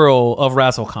savage world of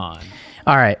Razzle Khan.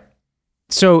 All right.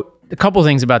 So a couple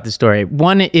things about this story.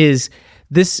 One is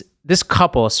this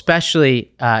couple,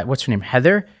 especially, what's her name?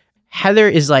 Heather. Heather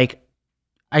is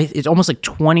it's almost like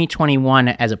 2021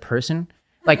 as a person.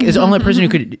 It's only a person who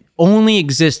could only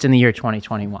exist in the year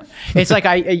 2021. It's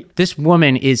this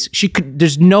woman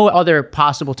there's no other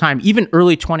possible time, even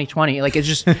early 2020. It's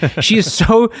just, she is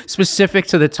so specific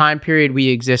to the time period we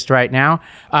exist right now.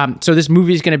 So this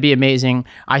movie is going to be amazing.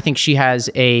 I think she has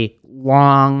a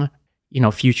long,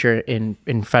 future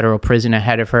in federal prison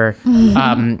ahead of her.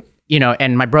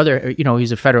 and my brother,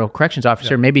 he's a federal corrections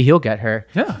officer. Maybe he'll get her.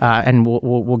 Yeah. And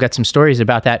we'll get some stories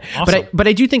about that. Awesome. But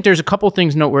I do think there's a couple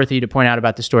things noteworthy to point out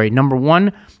about the story. Number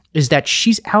one is that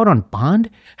she's out on bond.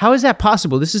 How is that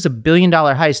possible? This is $1 billion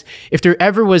heist. If there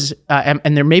ever was,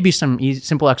 and there may be some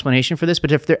simple explanation for this,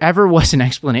 but if there ever was an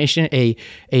explanation,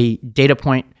 a data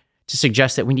point to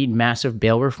suggest that we need massive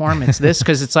bail reform, it's this,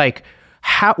 because it's like,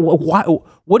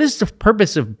 what is the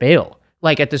purpose of bail?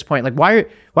 Like at this point, like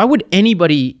why would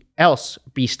anybody else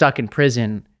be stuck in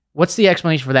prison? What's the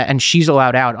explanation for that? And she's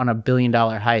allowed out on $1 billion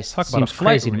heist. Talk about a flight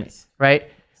crazy to me, risk. right?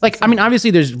 Like, I mean,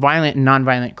 obviously there's violent and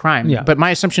nonviolent crime, but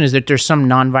my assumption is that there's some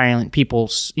nonviolent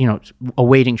people,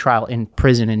 awaiting trial in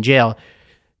prison and jail.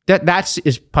 That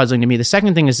is puzzling to me. The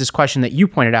second thing is this question that you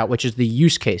pointed out, which is the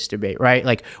use case debate, right?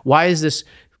 Like, why is this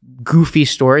goofy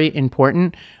story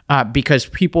important? Because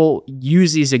people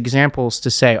use these examples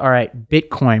to say, all right,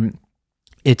 Bitcoin,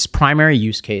 its primary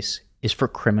use case is for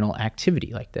criminal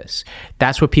activity like this.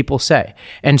 That's what people say.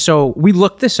 And so we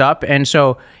looked this up. And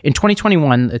so in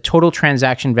 2021, the total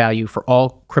transaction value for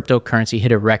all cryptocurrency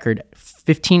hit a record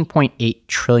 $15.8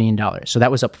 trillion. So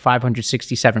that was up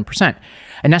 567%.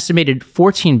 An estimated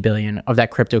 14 billion of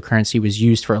that cryptocurrency was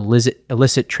used for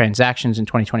illicit transactions in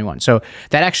 2021. So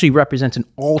that actually represents an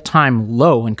all-time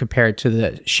low when compared to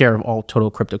the share of all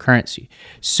total cryptocurrency.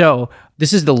 So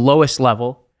this is the lowest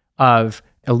level of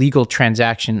illegal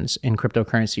transactions in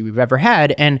cryptocurrency we've ever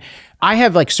had. And I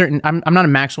have I'm not a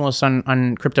maximalist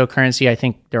on cryptocurrency. I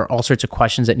think there are all sorts of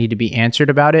questions that need to be answered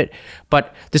about it.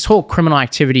 But this whole criminal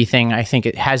activity thing, I think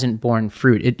it hasn't borne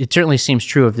fruit. It certainly seems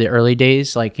true of the early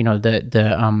days, like,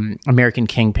 the American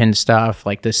Kingpin stuff,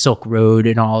 like the Silk Road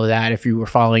and all of that, if you were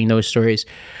following those stories.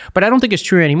 But I don't think it's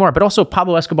true anymore. But also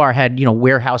Pablo Escobar had,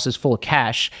 warehouses full of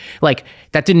cash. Like,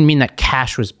 that didn't mean that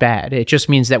cash was bad. It just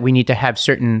means that we need to have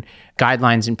certain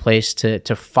guidelines in place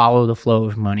to follow the flow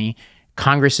of money.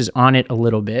 Congress is on it a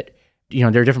little bit. There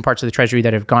are different parts of the Treasury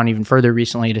that have gone even further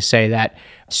recently to say that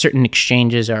certain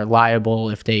exchanges are liable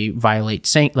if they violate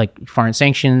foreign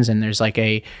sanctions. And there's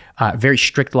a very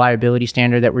strict liability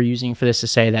standard that we're using for this to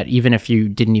say that even if you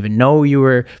didn't even know you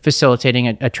were facilitating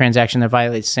a transaction that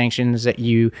violates sanctions, that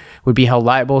you would be held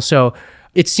liable. So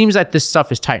it seems that this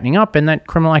stuff is tightening up and that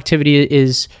criminal activity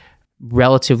is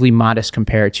relatively modest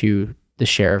compared to the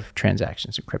share of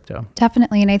transactions in crypto.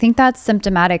 Definitely. And I think that's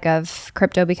symptomatic of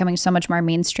crypto becoming so much more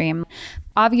mainstream.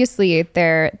 Obviously,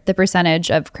 the percentage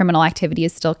of criminal activity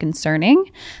is still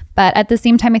concerning. But at the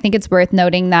same time, I think it's worth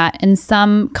noting that in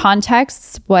some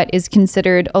contexts, what is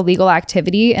considered illegal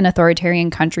activity in authoritarian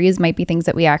countries might be things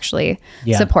that we actually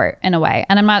support in a way.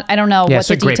 And I don't know what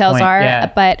the details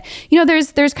are, but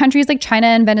there's countries like China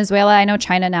and Venezuela. I know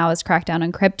China now has cracked down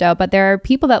on crypto, but there are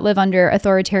people that live under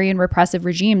authoritarian repressive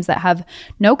regimes that have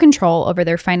no control over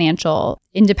their financial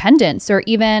independence, or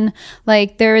even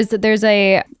there's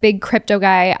a big crypto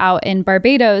guy out in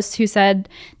Barbados who said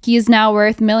he is now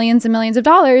worth millions and millions of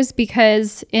dollars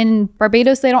because in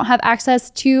Barbados they don't have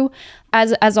access to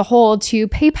as a whole to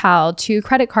PayPal, to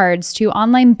credit cards, to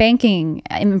online banking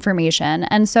information.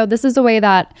 And so this is a way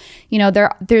that,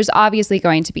 there's obviously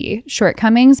going to be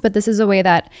shortcomings, but this is a way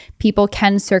that people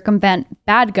can circumvent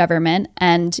bad government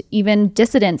and even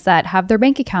dissidents that have their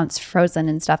bank accounts frozen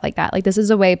and stuff like that. Like, this is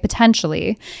a way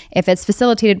potentially, if it's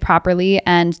facilitated properly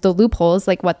and the loopholes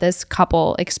like what this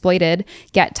couple exploited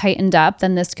get tightened up,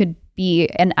 then this could be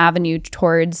an avenue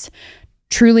towards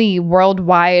truly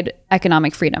worldwide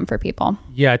economic freedom for people.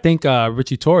 Yeah, I think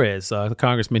Richie Torres, the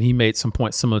congressman, he made some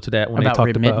points similar to that when about they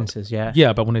talked remittances,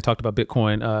 about but when they talked about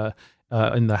Bitcoin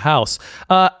in the House.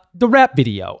 The rap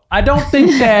video, I don't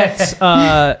think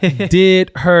that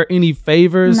did her any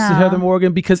favors, to Heather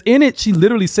Morgan, because in it she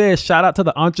literally says shout out to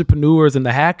the entrepreneurs and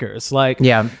the hackers. It's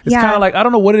kind of like, I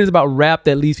don't know what it is about rap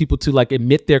that leads people to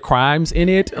admit their crimes in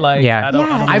it. I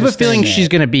have a feeling she's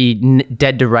going to be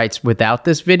dead to rights without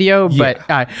this video,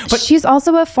 but she's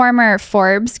also a former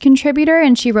Forbes contributor,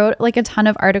 and she wrote a ton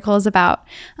of articles about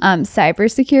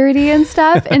cybersecurity and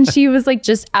stuff, and she was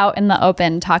just out in the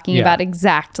open talking about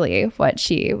exactly what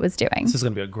she was doing. This is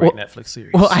going to be a great Netflix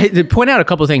series. Well, I point out a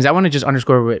couple of things. I want to just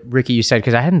underscore what Ricky, you said,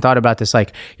 because I hadn't thought about this.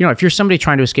 If you're somebody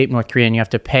trying to escape North Korea and you have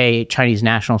to pay Chinese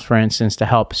nationals, for instance, to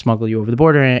help smuggle you over the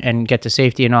border and get to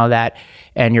safety and all that,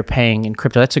 and you're paying in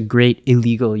crypto, that's a great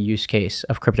illegal use case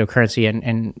of cryptocurrency.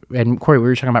 And Corey, we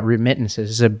were talking about remittances.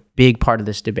 This is a big part of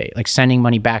this debate, sending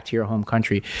money back to your home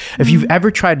country. If you've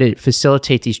ever tried to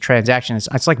facilitate these transactions,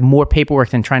 it's like more paperwork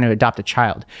than trying to adopt a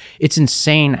child. It's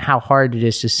insane how hard it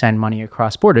is to send money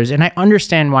across borders. borders. And I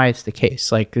understand why it's the case.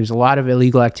 Like, there's a lot of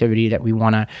illegal activity that we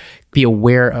want to be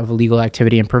aware of illegal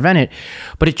activity and prevent it,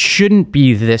 but it shouldn't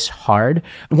be this hard.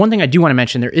 One thing I do want to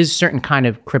mention, there is certain kind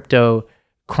of crypto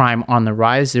crime on the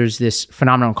rise. There's this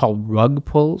phenomenon called rug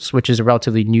pulls, which is a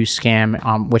relatively new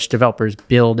scam, which developers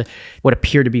build what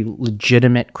appear to be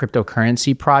legitimate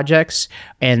cryptocurrency projects,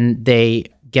 and they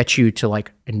get you to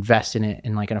like invest in it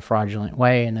in like in a fraudulent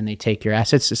way, and then they take your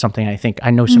assets. It's something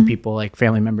I know some people, like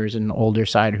family members in the older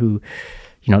side, who,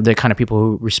 you know, the kind of people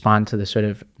who respond to the sort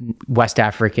of West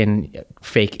African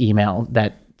fake email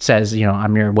that says, you know,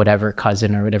 I'm your whatever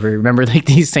cousin or whatever. Remember, like,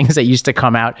 these things that used to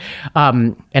come out,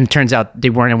 and it turns out they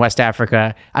weren't in West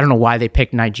Africa. I don't know why they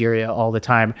picked Nigeria all the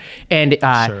time, and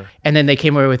and then they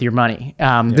came away with your money.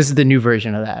 This is the new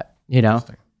version of that, you know.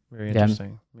 Very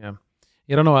interesting. Yeah.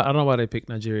 I don't know why they picked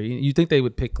Nigeria. You think they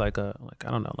would pick like I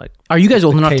don't know, like. Are you guys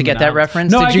old enough to get that reference?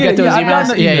 No, Did you get those emails? I've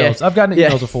gotten the emails. I've gotten the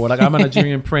emails before. Like, I'm a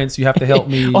Nigerian prince. You have to help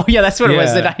me. Oh yeah, that's what it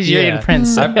was. The Nigerian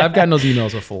prince. I've gotten those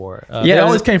emails before. They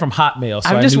always came from Hotmail. So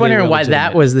I'm just wondering why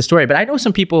that was the story. But I know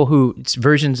some people who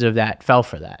versions of that fell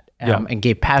for that and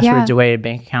gave passwords away,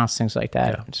 bank accounts, things like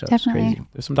that. Yeah. So Definitely. it's crazy.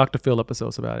 There's some Dr. Phil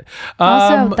episodes about it.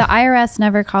 Also, the IRS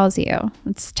never calls you.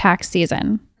 It's tax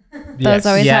season. Those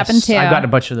always happen too. I've got a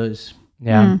bunch of those.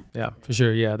 Yeah. Yeah, for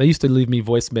sure. Yeah. They used to leave me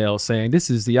voicemails saying,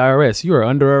 "This is the IRS. You are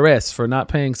under arrest for not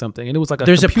paying something." And it was like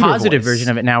there's a positive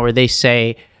version of it now where they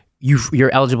say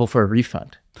you're eligible for a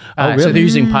refund. Really? So they're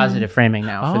using positive framing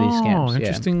now for these scams. Oh,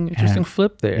 interesting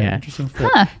flip there. Yeah. Interesting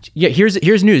flip. Yeah,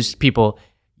 here's news, people.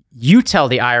 You tell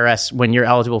the IRS when you're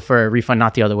eligible for a refund,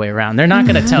 not the other way around. They're not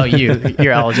going to tell you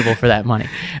you're eligible for that money.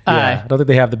 I don't think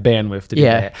they have the bandwidth to do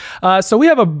that. So we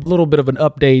have a little bit of an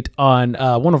update on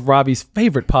one of Robbie's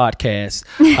favorite podcasts,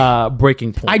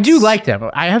 Breaking Points. I do like them.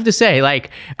 I have to say, like,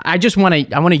 I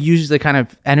want to use the kind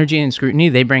of energy and scrutiny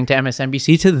they bring to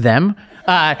MSNBC to them.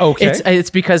 It's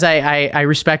because I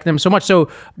respect them so much. So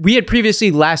we had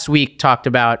previously last week talked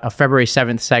about a February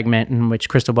 7th segment in which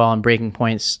Crystal Ball and Breaking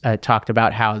Points talked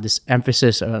about how this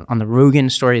emphasis on the Rogan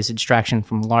story is a distraction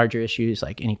from larger issues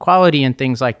like inequality and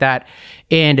things like that.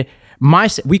 And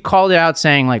we called it out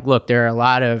saying, like, look, there are a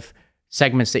lot of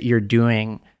segments that you're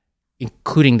doing,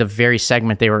 including the very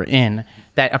segment they were in,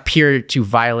 that appear to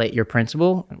violate your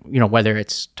principle, you know, whether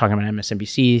it's talking about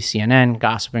MSNBC, CNN,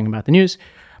 gossiping about the news.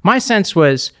 My sense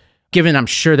was, given I'm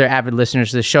sure they're avid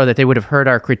listeners to the show, that they would have heard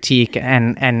our critique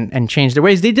and changed their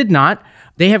ways. They did not.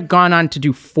 They have gone on to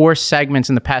do 4 segments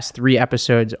in the past 3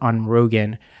 episodes on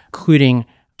Rogan, including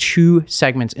 2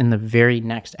 segments in the very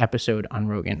next episode on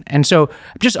Rogan. And so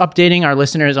just updating our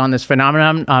listeners on this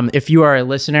phenomenon. If you are a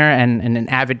listener and an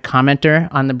avid commenter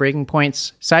on the Breaking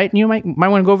Points site, you might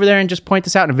want to go over there and just point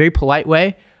this out in a very polite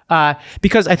way,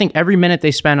 because I think every minute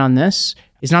they spend on this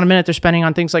is not a minute they're spending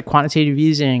on things like quantitative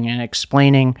easing and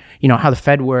explaining, you know, how the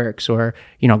Fed works, or,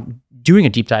 you know, doing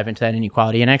a deep dive into that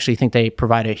inequality. And I actually think they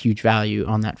provide a huge value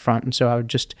on that front. And so I would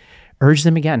just urge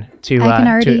them again to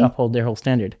uphold their whole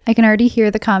standard. I can already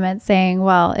hear the comments saying,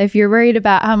 well, if you're worried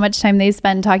about how much time they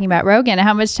spend talking about Rogan,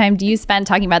 how much time do you spend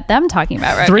talking about them talking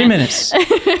about Rogan? 3 minutes.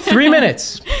 3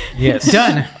 minutes. Yes.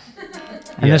 Done.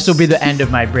 And this will be the end of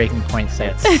my Breaking Point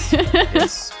sets.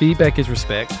 Yes. Feedback is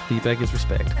respect. Feedback is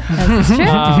respect.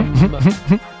 That's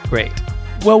true. Great.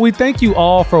 Well, we thank you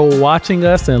all for watching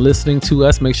us and listening to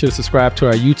us. Make sure to subscribe to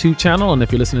our YouTube channel. And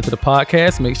if you're listening to the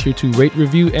podcast, make sure to rate,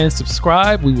 review, and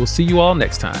subscribe. We will see you all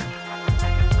next time.